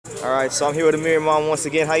All right, so I'm here with Amir Imam once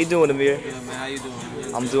again. How you doing, Amir? Yeah, man. How you doing,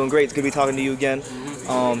 man? I'm doing great. It's good to be talking to you again.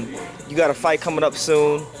 You got a fight coming up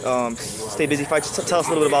soon. Stay busy fight. Just tell us a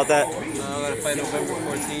little bit about that. I got a fight November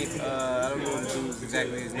 14th. I don't know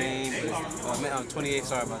exactly his name, but it's 28th.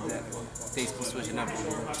 Sorry about that. Dates keep switching up.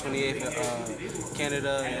 28th,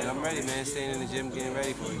 Canada, and I'm ready, man. Staying in the gym, getting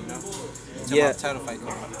ready for it. You know. Yeah. Title fight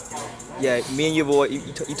coming up. Yeah, me and your boy,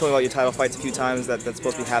 you told me about your title fights a few times. That's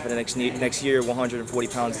supposed to be happening next year. 140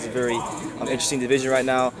 pounds is a very interesting division right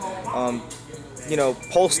now. You know,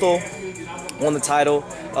 Postal won the title.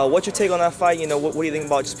 What's your take on that fight? You know, what do you think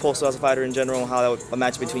about just Postal as a fighter in general, and how a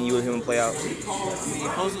match between you and him would play out?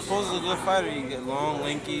 Postal's a good fighter. He get long,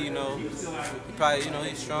 lanky. You know, he probably,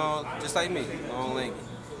 he's strong, just like me, long, lanky.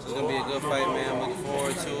 So it's gonna be a good fight, man. I'm looking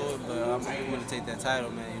forward to it. But I'm gonna take that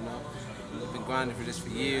title, man. You know, I've been grinding for this for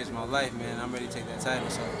years, my life, man. I'm ready to take that title,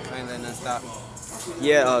 so I ain't letting nothing stop me.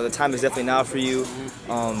 Yeah, the time is definitely now for you.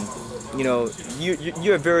 You know,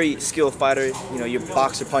 you're a very skilled fighter. You know, you're a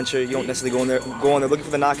boxer, puncher. You don't necessarily go on there looking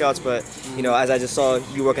for the knockouts, but you know, as I just saw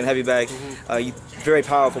you working heavy bag, you very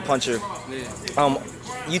powerful puncher.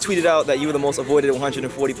 You tweeted out that you were the most avoided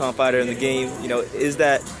 140-pound fighter in the game. You know,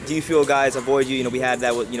 do you feel guys avoid you? You know, we had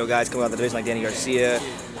that with guys coming out of the division like Danny Garcia.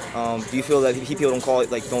 Do you feel that people don't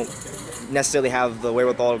don't necessarily have the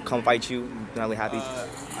wherewithal to come fight you? You're not really happy.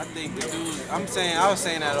 I think the dude. I was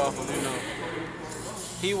saying that off of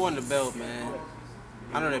he won the belt, man.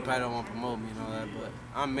 I know they probably don't want to promote me and all that, but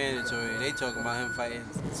I'm mandatory. They talking about him fighting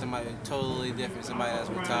somebody totally different, somebody that's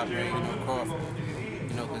with top rank, Crawford.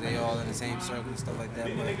 Because they all in the same circle and stuff like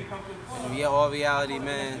that. But in all reality,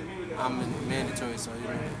 man, I'm mandatory. So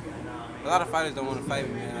a lot of fighters don't want to fight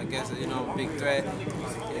me, man. I guess a big threat,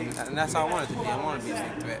 and that's how I want it to be. I want to be a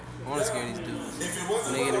big threat. I want to scare these dudes.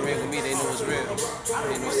 When they get in the ring with me, they know it's real.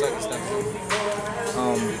 They ain't no sucking stuff.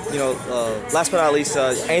 Last but not least,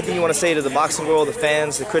 anything you want to say to the boxing world, the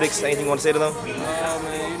fans, the critics? Anything you want to say to them? Man,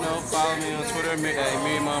 follow me on Twitter, Amir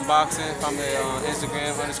Imam Boxing. Follow me on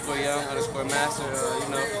Instagram, _young_master.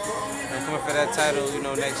 I'm coming for that title,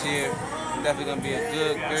 next year. I'm definitely gonna be a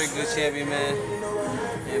very good champion, man.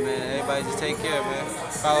 And man, everybody just take care, man.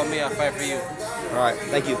 Follow me, I'll fight for you. All right,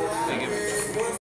 thank you. Thank you.